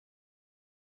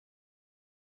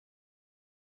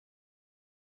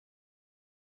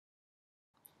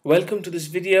Welcome to this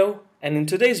video, and in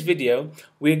today's video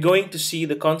we are going to see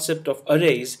the concept of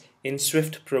arrays in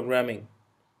Swift programming.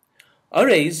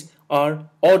 Arrays are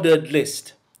ordered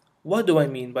list. What do I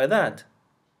mean by that?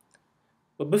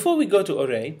 But before we go to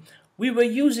array, we were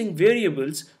using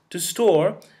variables to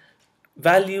store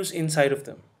values inside of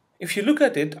them. If you look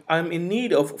at it, I'm in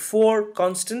need of 4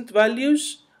 constant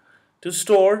values to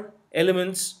store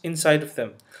elements inside of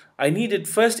them. I needed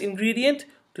first ingredient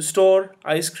to store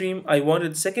ice cream, I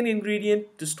wanted second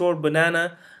ingredient to store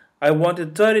banana, I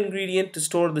wanted third ingredient to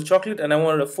store the chocolate, and I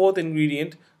wanted a fourth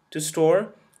ingredient to store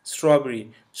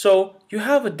strawberry. So you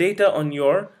have a data on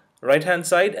your right hand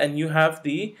side and you have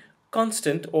the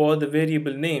constant or the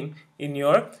variable name in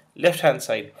your left hand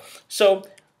side. So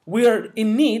we are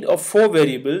in need of 4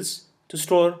 variables to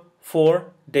store 4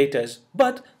 datas.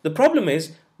 But the problem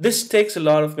is this takes a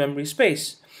lot of memory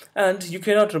space, and you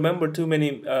cannot remember too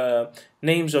many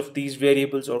names of these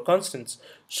variables or constants.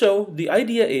 So the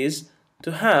idea is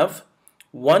to have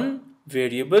one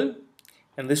variable,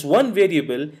 and this one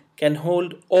variable can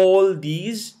hold all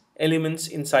these elements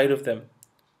inside of them.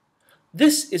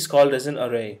 This is called as an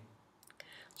array.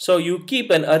 So you keep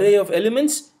an array of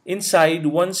elements inside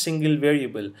one single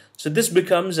variable. So this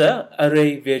becomes an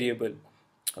array variable.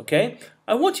 Okay,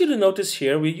 I want you to notice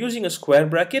here we're using a square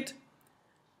bracket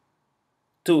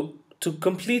to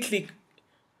completely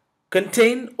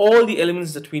contain all the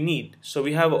elements that we need. So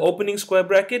we have an opening square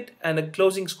bracket and a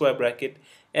closing square bracket,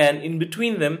 and in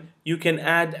between them you can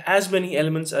add as many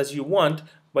elements as you want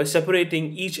by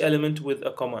separating each element with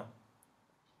a comma.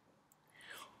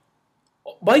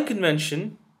 By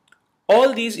convention,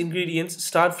 all these ingredients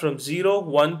start from 0,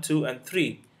 1, 2 and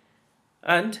 3,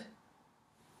 and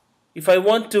if I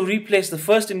want to replace the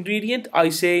first ingredient, I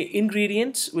say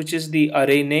ingredients, which is the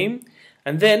array name,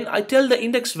 and then I tell the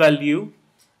index value,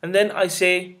 and then I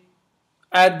say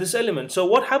add this element. So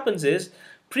what happens is,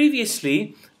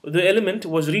 previously the element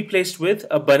was replaced with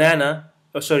a banana.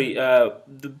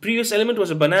 The previous element was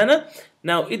a banana.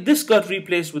 Now this got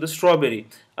replaced with a strawberry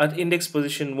at index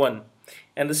position 1.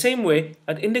 And the same way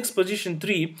at index position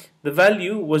 3, the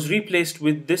value was replaced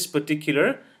with this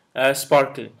particular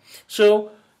sparkle.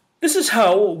 So this is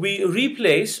how we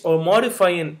replace or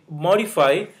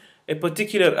modify a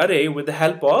particular array with the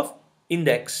help of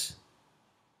index.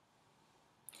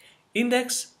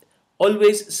 Index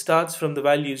always starts from the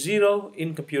value 0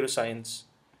 in computer science.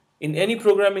 In any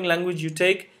programming language you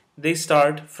take, they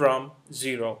start from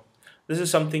 0. This is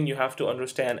something you have to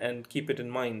understand and keep it in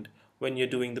mind when you're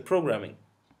doing the programming.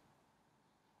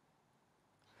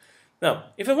 Now,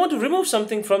 if I want to remove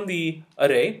something from the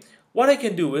array, what I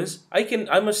can do is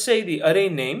I must say the array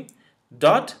name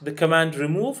dot the command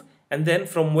remove, and then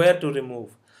from where to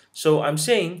remove. So I'm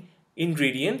saying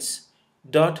ingredients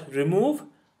dot remove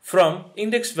from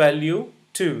index value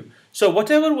 2. So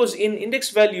whatever was in index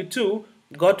value 2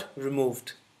 got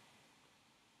removed.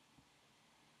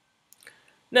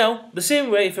 Now the same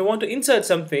way, if I want to insert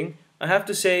something, I have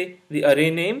to say the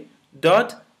array name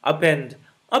dot append.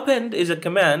 Append is a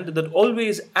command that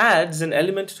always adds an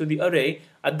element to the array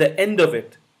at the end of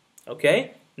it.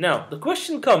 Okay? Now the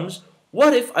question comes,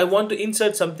 what if I want to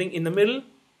insert something in the middle?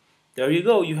 There you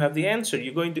go, you have the answer.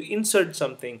 You're going to insert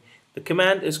something. The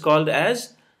command is called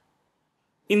as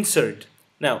insert.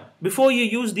 Now, before you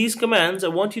use these commands, I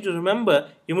want you to remember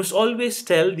you must always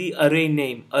tell the array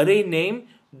name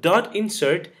dot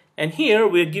insert, and here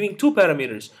we're giving 2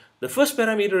 parameters. The first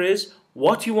parameter is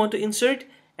what you want to insert,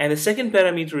 and the second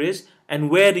parameter is and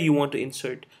where do you want to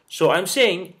insert. So I'm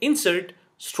saying insert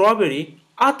strawberry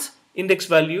at index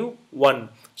value 1.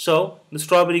 So the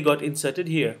strawberry got inserted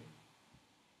here.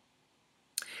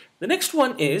 The next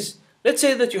one is, let's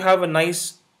say that you have a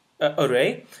nice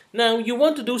array. Now you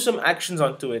want to do some actions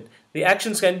onto it. The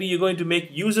actions can be you're going to make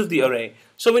use of the array.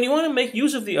 So when you want to make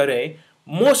use of the array,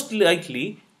 most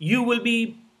likely you will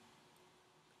be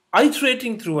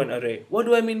iterating through an array. What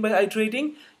do I mean by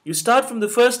iterating? You start from the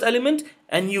first element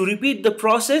and you repeat the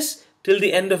process till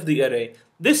the end of the array.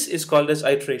 This is called as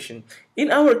iteration.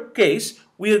 In our case,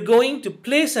 we are going to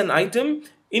place an item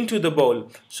into the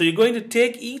bowl. So you're going to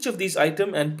take each of these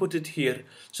items and put it here.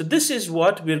 So this is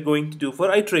what we're going to do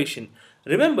for iteration.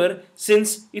 Remember,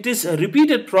 since it is a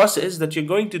repeated process that you're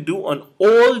going to do on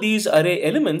all these array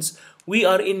elements, we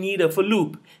are in need of a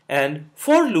loop. And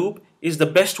for loop is the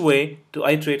best way to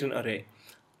iterate an array.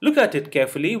 Look at it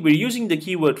carefully. We're using the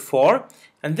keyword for,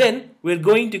 and then we're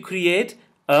going to create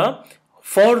a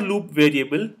for loop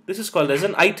variable. This is called as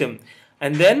an item,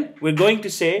 and then we're going to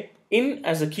say in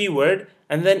as a keyword,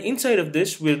 and then inside of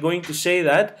this we're going to say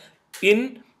that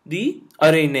in the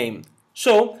array name.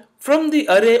 So From the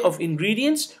array of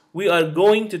ingredients, we are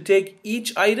going to take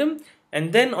each item,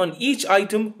 and then on each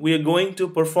item we are going to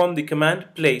perform the command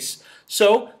place.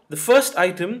 So the first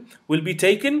item will be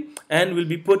taken and will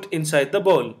be put inside the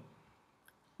bowl.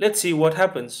 Let's see what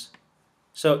happens.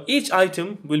 So each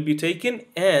item will be taken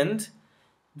and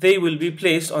they will be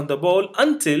placed on the bowl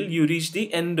until you reach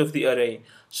the end of the array.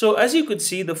 So as you could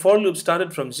see, the for loop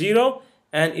started from 0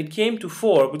 and it came to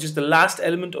 4, which is the last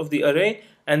element of the array,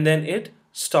 and then it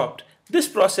stopped. This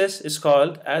process is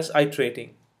called as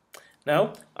iterating.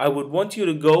 Now I would want you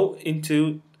to go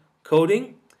into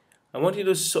coding. I want you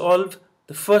to solve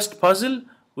the first puzzle,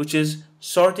 which is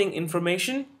sorting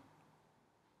information.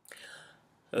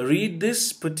 Read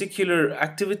this particular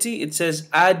activity. It says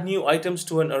add new items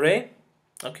to an array.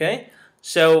 Okay,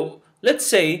 so let's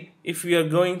say if we are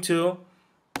going to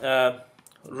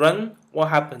run, what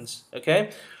happens?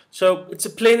 Okay, so it's a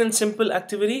plain and simple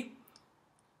activity.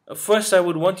 First, I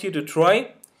would want you to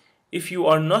try. If you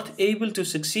are not able to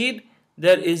succeed,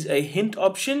 there is a hint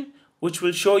option which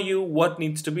will show you what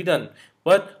needs to be done.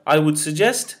 But I would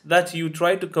suggest that you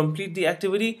try to complete the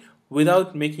activity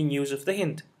without making use of the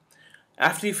hint.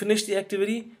 After you finish the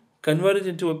activity, convert it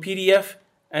into a PDF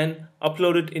and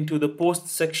upload it into the post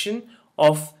section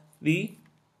of the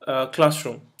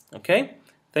classroom. Okay,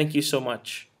 thank you so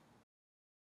much.